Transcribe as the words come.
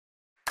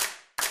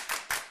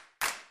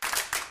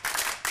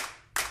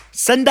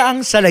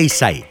Sandaang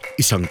Salaysay,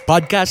 isang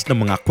podcast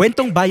ng mga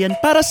kwentong bayan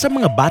para sa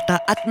mga bata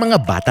at mga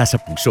bata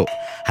sa puso.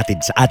 Hatid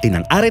sa atin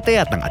ng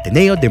Arete at ng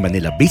Ateneo de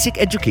Manila Basic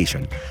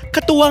Education,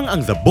 katuwang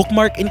ang The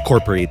Bookmark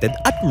Incorporated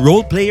at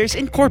Role Players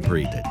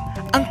Incorporated.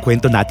 Ang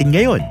kwento natin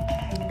ngayon,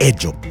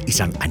 Edjop,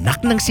 isang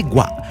anak ng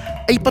sigwa,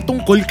 ay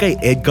patungkol kay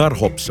Edgar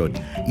Hopson,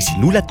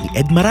 isinulat ni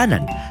Ed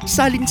Maranan,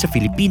 salin sa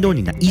Filipino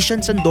ni Ishan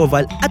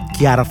Sandoval at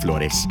Kiara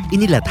Flores,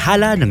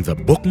 inilathala ng The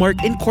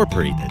Bookmark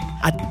Incorporated,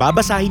 at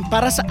babasahin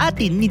para sa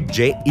atin ni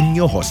J.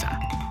 Inyohosa.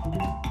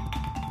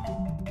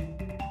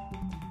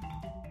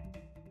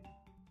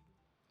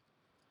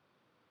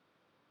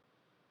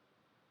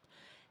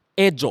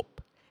 Edjop,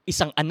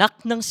 isang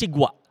anak ng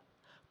sigwa,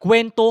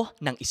 kwento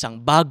ng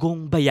isang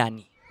bagong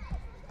bayani.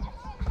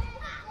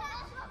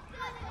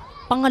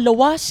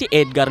 Pangalawa si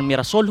Edgar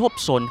Mirasol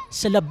Hopson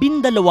sa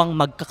 12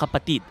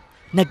 magkakapatid.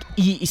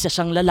 Nag-iisa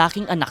siyang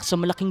lalaking anak sa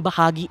malaking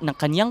bahagi ng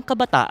kanyang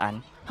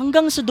kabataan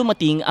hanggang sa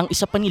dumating ang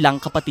isa pa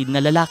nilang kapatid na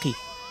lalaki.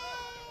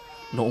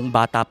 Noong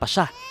bata pa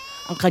siya,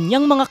 ang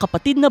kanyang mga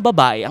kapatid na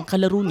babae ang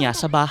kalaro niya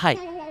sa bahay.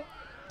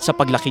 Sa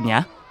paglaki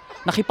niya,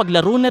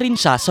 nakipaglaro na rin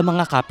siya sa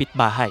mga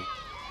kapitbahay.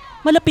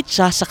 Malapit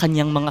siya sa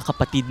kanyang mga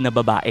kapatid na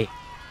babae.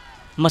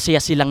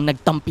 Masaya silang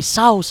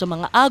nagtampisaw sa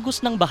mga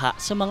agos ng baha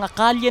sa mga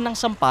kalye ng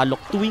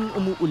Sampaloc tuwing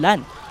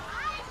umuulan.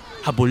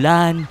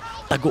 Habulan,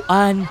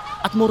 taguan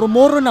at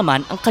moro-moro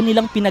naman ang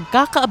kanilang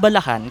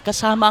pinagkakaabalahan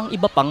kasama ang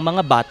iba pang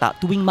mga bata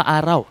tuwing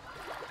maaraw.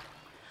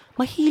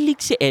 Mahilig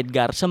si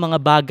Edgar sa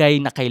mga bagay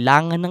na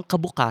kailangan ng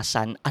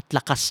kabukasan at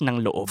lakas ng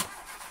loob.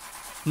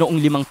 Noong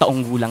 5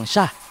 taong gulang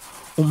siya,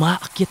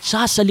 umaakyat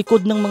siya sa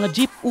likod ng mga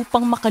jeep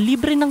upang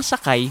makalibre ng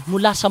sakay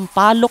mula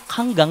Sampaloc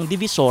hanggang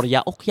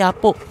Divisoria o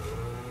Quiapo.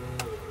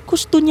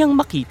 Gusto niyang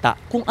makita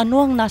kung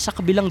ano ang nasa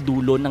kabilang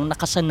dulo ng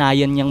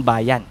nakasanayan niyang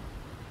bayan.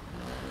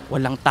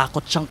 Walang takot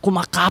siyang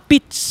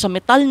kumakapit sa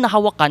metal na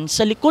hawakan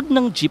sa likod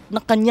ng jeep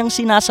na kanyang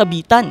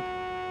sinasabitan.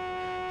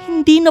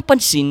 Hindi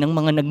napansin ng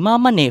mga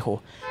nagmamaneho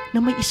na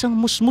may isang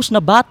musmus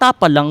na bata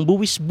palang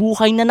buwis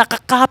buhay na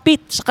nakakapit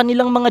sa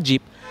kanilang mga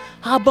jeep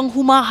habang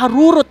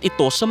humaharurot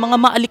ito sa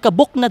mga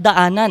maalikabok na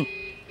daanan.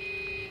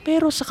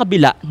 Pero sa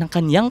kabila ng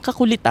kanyang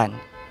kakulitan,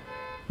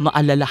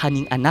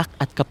 maalalahaning anak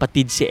at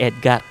kapatid si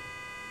Edgar.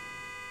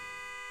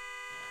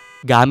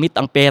 Gamit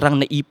ang perang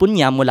naipon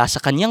niya mula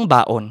sa kanyang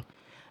baon,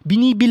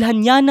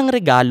 binibilhan niya ng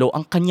regalo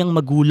ang kanyang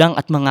magulang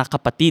at mga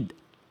kapatid.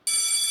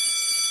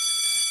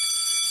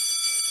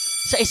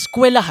 Sa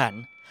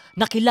eskwelahan,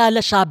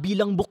 nakilala siya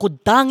bilang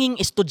bukod-tanging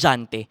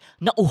estudyante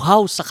na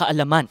uhaw sa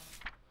kaalaman.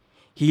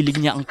 Hilig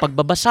niya ang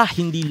pagbabasa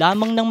hindi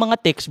lamang ng mga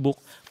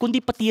textbook,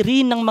 kundi pati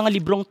rin ng mga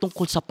librong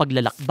tungkol sa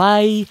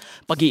paglalakbay,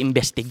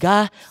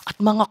 pag-iimbestiga at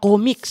mga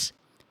comics.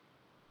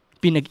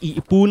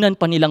 Pinag-iipunan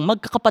pa nilang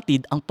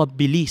magkakapatid ang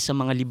pambili sa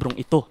mga librong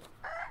ito.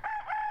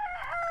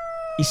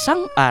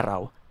 Isang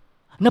araw,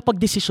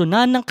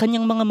 napagdesisyonan ng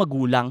kanyang mga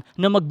magulang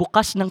na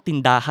magbukas ng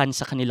tindahan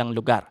sa kanilang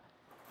lugar.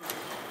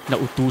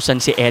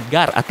 Nautusan si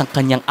Edgar at ang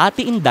kanyang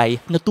ate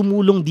Inday na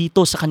tumulong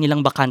dito sa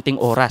kanilang bakanteng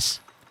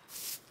oras.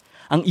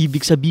 Ang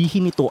ibig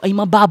sabihin nito ay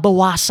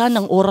mababawasan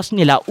ang oras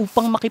nila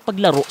upang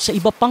makipaglaro sa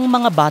iba pang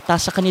mga bata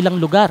sa kanilang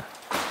lugar.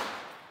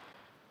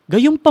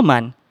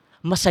 Gayunpaman,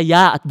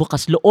 masaya at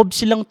bukas loob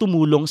silang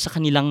tumulong sa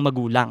kanilang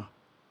magulang.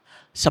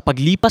 Sa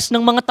paglipas ng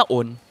mga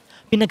taon,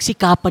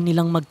 pinagsikapan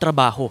nilang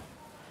magtrabaho.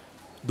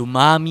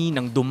 Dumami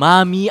ng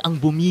dumami ang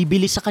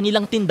bumibili sa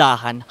kanilang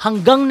tindahan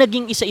hanggang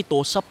naging isa ito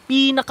sa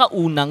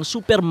pinakaunang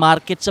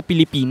supermarket sa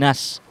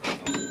Pilipinas.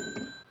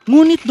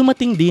 Ngunit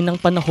dumating din ang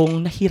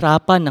panahong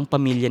nahirapan ng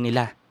pamilya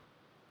nila.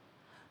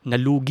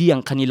 Nalugi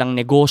ang kanilang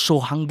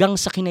negosyo hanggang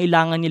sa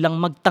kinailangan nilang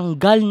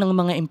magtanggal ng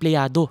mga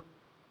empleyado.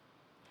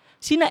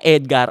 Sina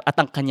Edgar at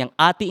ang kanyang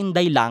ate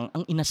Inday lang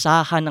ang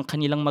inasahan ng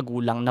kanilang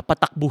magulang na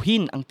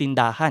patakbuhin ang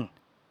tindahan.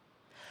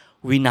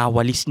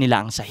 Winawalis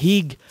nila ang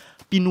sahig,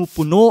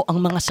 pinupuno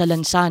ang mga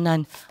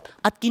salansanan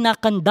at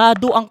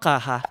kinakandado ang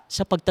kaha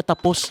sa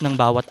pagtatapos ng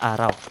bawat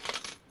araw.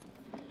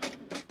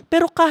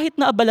 Pero kahit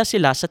naabala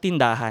sila sa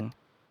tindahan,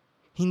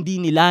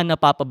 hindi nila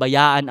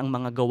napapabayaan ang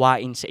mga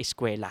gawain sa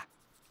eskwela.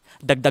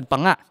 Dagdag pa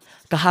nga,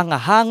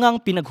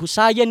 kahangahangang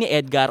pinaghusayan ni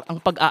Edgar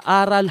ang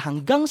pag-aaral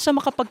hanggang sa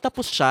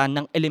makapagtapos siya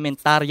ng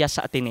elementarya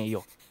sa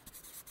Ateneo.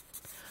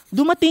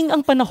 Dumating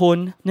ang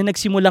panahon na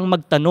nagsimulang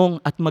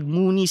magtanong at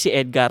magmuni si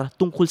Edgar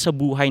tungkol sa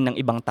buhay ng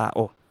ibang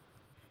tao.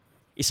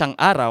 Isang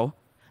araw,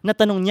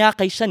 natanong niya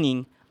kay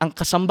Shaning, ang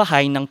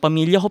kasambahay ng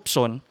pamilya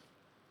Hopson,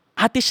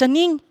 "Ate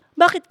Shaning,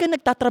 bakit ka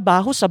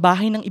nagtatrabaho sa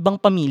bahay ng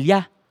ibang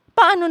pamilya?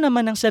 Paano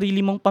naman ang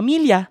sarili mong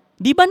pamilya?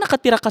 Di ba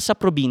nakatira ka sa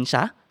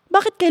probinsya?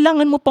 Bakit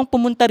kailangan mo pang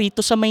pumunta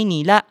rito sa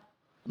Maynila?"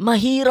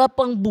 Mahirap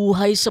ang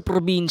buhay sa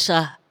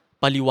probinsya.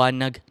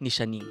 Paliwanag ni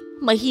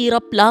Shaning.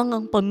 Mahirap lang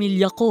ang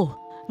pamilya ko.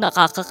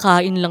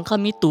 Nakakakain lang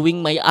kami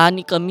tuwing may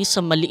ani kami sa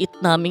maliit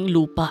naming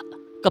lupa.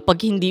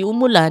 Kapag hindi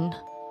umulan,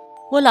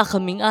 wala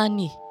kaming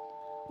ani.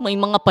 May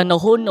mga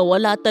panahon na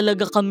wala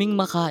talaga kaming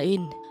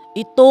makain.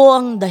 Ito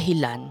ang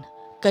dahilan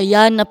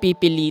kaya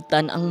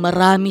napipilitan ang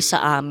marami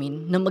sa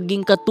amin na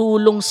maging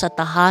katulong sa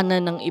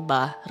tahanan ng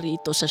iba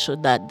rito sa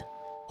syudad.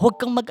 Huwag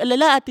kang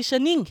mag-alala, Ate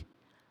Shaning,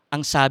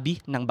 ang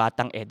sabi ng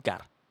batang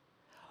Edgar.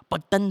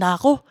 Pagtanda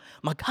ko,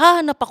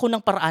 maghahanap ako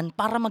ng paraan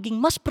para maging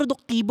mas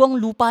produktibo ang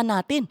lupa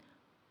natin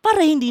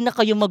para hindi na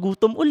kayo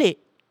magutom uli.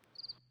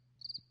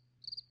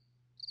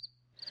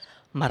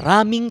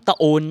 Maraming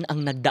taon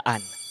ang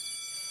nagdaan.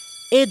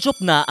 Ejop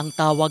na ang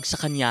tawag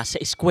sa kanya sa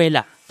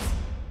eskwela.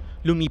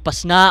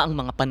 Lumipas na ang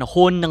mga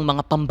panahon ng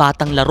mga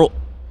pambatang laro,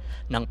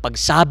 ng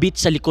pagsabit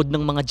sa likod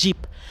ng mga jeep,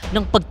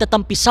 ng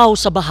pagtatampisaw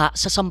sa baha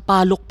sa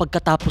sampalok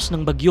pagkatapos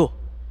ng bagyo.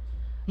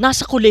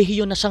 Nasa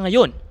kolehiyo na siya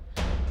ngayon.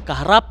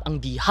 Kaharap ang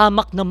di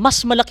hamak na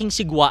mas malaking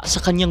sigwa sa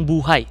kanyang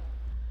buhay.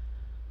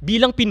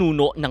 Bilang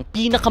pinuno ng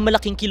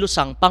pinakamalaking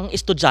kilusang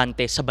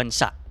pang-estudyante sa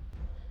bansa.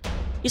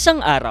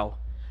 Isang araw,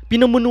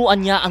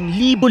 pinamunuan niya ang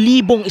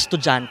libo-libong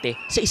estudyante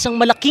sa isang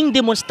malaking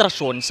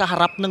demonstrasyon sa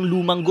harap ng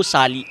lumang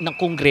gusali ng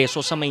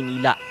Kongreso sa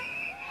Maynila.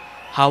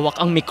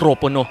 Hawak ang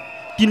mikropono,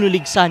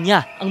 tinuligsa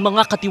niya ang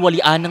mga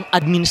katiwalian ng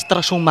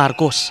Administrasyong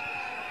Marcos.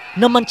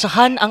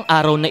 Namantsahan ang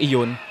araw na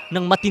iyon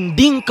ng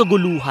matinding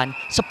kaguluhan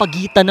sa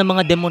pagitan ng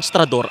mga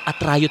demonstrador at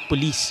riot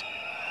police.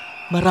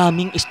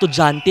 Maraming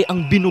estudyante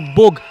ang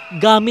binugbog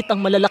gamit ang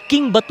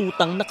malalaking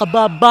batutang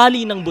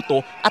nakababali ng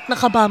buto at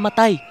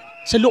nakamamatay.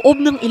 Sa loob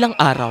ng ilang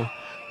araw,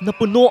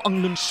 napuno ang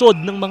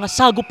lungsod ng mga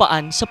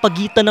sagupaan sa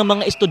pagitan ng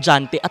mga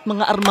estudyante at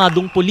mga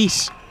armadong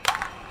pulis.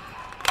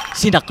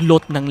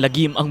 Sinaklot ng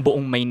lagim ang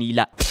buong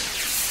Maynila.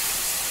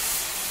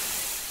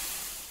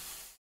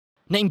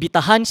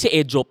 Naimbitahan si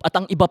Ejop at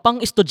ang iba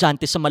pang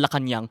estudyante sa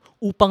Malacanang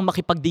upang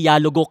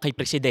makipagdialogo kay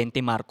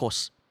Presidente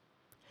Marcos.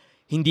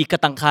 Hindi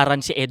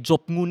katangkaran si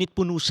Ejop ngunit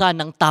puno siya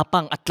ng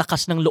tapang at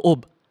lakas ng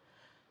loob.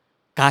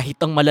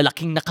 Kahit ang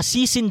malalaking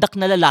nakasisindak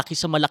na lalaki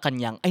sa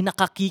Malacanang ay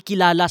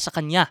nakakikilala sa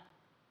kanya.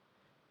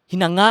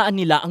 Hinangaan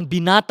nila ang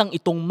binatang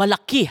itong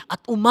malaki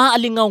at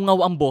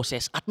umaalingaw-ngaw ang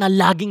boses at na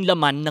laging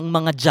laman ng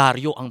mga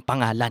dyaryo ang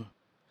pangalan.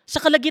 Sa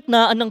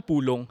kalagitnaan ng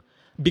pulong,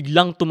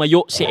 biglang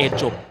tumayo si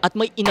Ejop at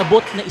may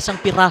inabot na isang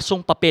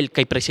pirasong papel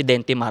kay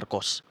Presidente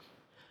Marcos.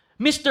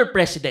 Mr.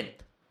 President,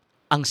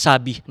 ang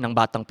sabi ng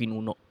batang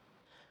pinuno.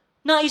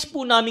 Nais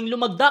po naming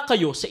lumagda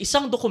kayo sa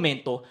isang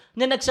dokumento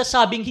na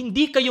nagsasabing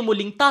hindi kayo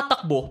muling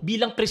tatakbo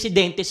bilang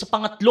presidente sa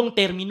pangatlong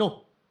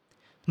termino.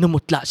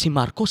 Namutla si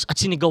Marcos at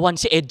sinigawan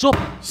si Ejop.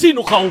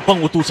 Sino ka upang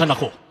utusan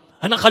ako?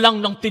 Anak ka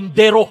lang ng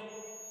tindero!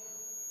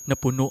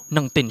 Napuno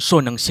ng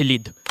tensyon ang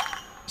silid.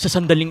 Sa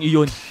sandaling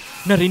iyon,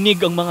 narinig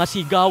ang mga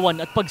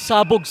sigawan at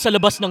pagsabog sa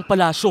labas ng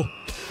palasyo.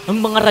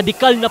 Ang mga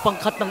radikal na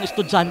pangkat ng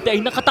estudyante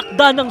ay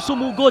nakatakda ng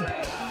sumugod.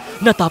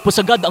 Natapos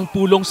agad ang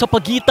pulong sa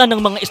pagitan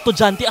ng mga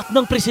estudyante at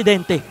ng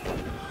presidente.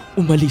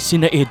 Umalis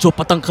sina Ejop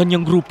at ang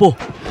kanyang grupo.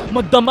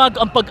 Magdamag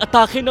ang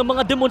pag-atake ng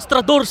mga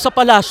demonstrador sa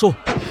palasyo.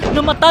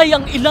 Namatay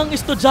ang ilang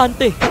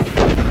estudyante.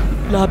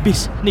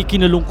 Labis na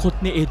ikinalungkot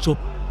ni Ejop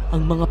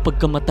ang mga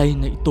pagkamatay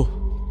na ito.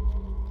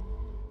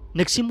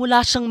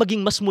 Nagsimula siyang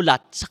maging mas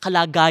mulat sa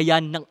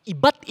kalagayan ng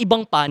iba't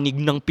ibang panig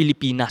ng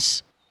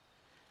Pilipinas.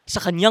 Sa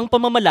kanyang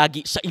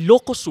pamamalagi sa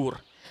Ilocos Sur,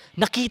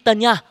 nakita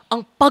niya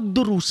ang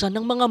pagdurusa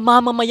ng mga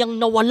mamamayang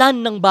nawalan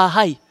ng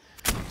bahay.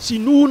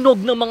 Sinunog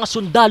ng mga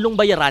sundalong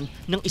bayaran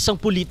ng isang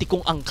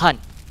politikong angkan.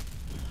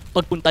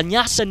 Pagpunta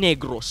niya sa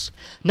Negros,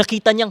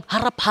 nakita niyang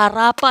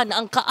harap-harapan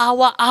ang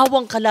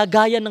kaawa-awang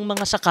kalagayan ng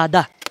mga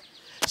sakada.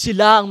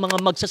 Sila ang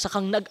mga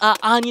magsasakang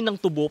nag-aani ng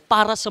tubo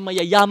para sa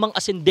mayayamang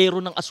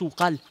asendero ng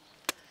asukal.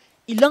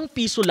 Ilang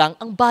piso lang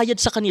ang bayad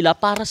sa kanila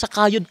para sa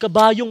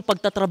kayod-kabayong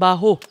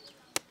pagtatrabaho.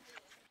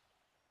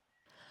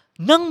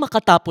 Nang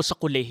makatapos sa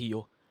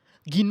kolehiyo,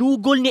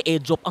 ginugol ni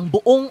Ejop ang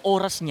buong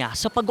oras niya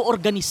sa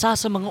pag-oorganisa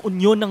sa mga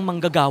unyon ng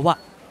manggagawa.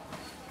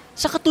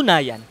 Sa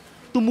katunayan,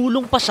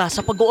 tumulong pa siya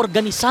sa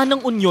pag-oorganisa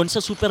ng unyon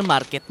sa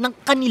supermarket ng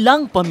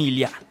kanilang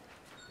pamilya.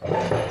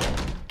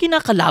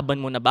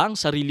 Kinakalaban mo na ba ang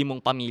sarili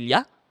mong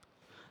pamilya?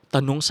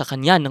 Tanong sa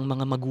kanya ng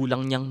mga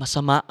magulang niyang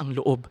masama ang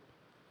loob.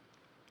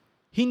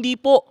 Hindi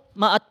po,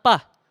 maat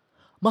pa.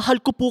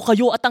 Mahal ko po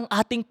kayo at ang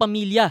ating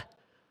pamilya.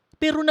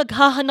 Pero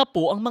naghahanap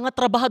po ang mga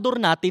trabahador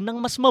natin ng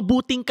mas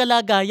mabuting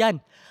kalagayan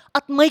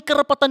at may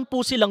karapatan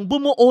po silang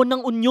bumuo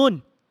ng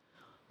unyon.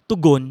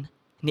 Tugon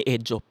ni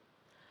Ejop.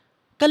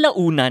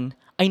 Kalaunan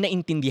ay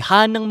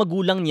naintindihan ng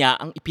magulang niya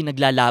ang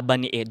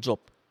ipinaglalaban ni Ejop.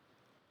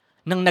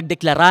 Nang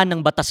nagdeklara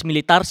ng batas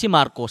militar si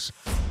Marcos,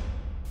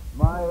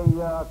 My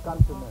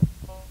countrymen,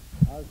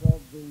 as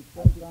of the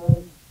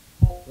 29th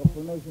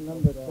Proclamation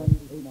number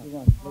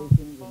 1081,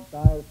 placing the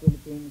entire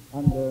Philippines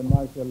under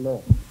martial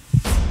law.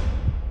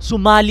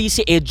 sumali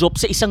si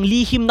Ejop sa isang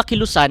lihim na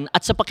kilusan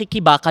at sa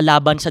pakikibaka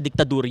laban sa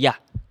diktadurya.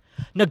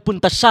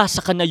 Nagpunta siya sa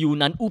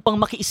kanayunan upang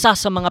makiisa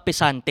sa mga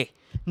pesante.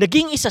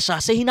 Naging isa siya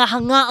sa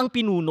hinahangaang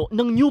pinuno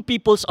ng New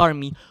People's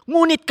Army,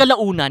 ngunit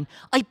kalaunan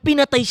ay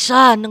pinatay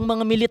siya ng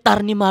mga militar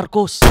ni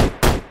Marcos.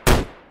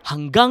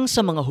 Hanggang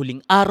sa mga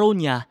huling araw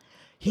niya,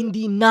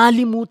 hindi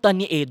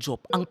nalimutan ni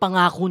Ejop ang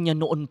pangako niya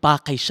noon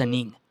pa kay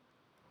Shaning.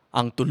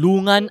 Ang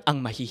tulungan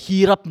ang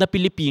mahihirap na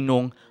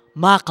Pilipinong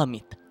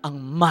makamit ang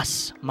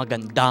mas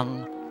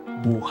magandang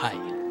buhay.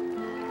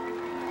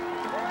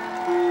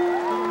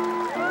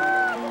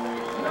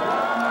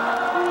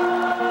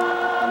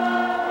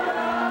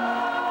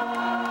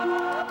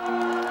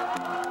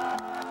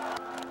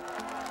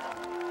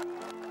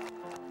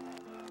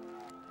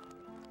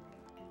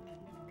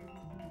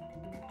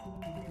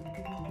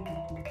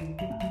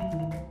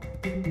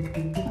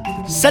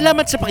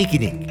 Salamat sa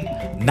pakikinig.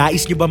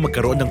 Nais niyo ba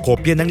magkaroon ng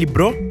kopya ng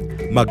libro?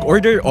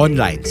 Mag-order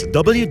online sa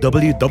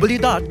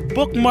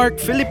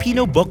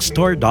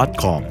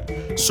www.bookmarkfilipinobookstore.com.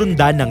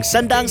 Sundan ng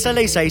sandaang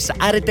salaysay sa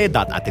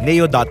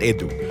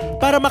arete.ateneo.edu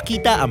para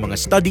makita ang mga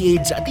study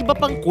aids at iba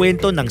pang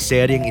kwento ng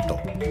seryeng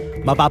ito.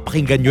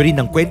 Mapapakinggan nyo rin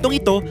ang kwentong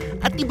ito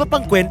at iba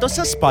pang kwento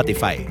sa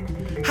Spotify.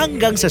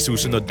 Hanggang sa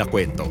susunod na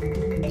kwento.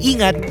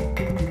 Ingat!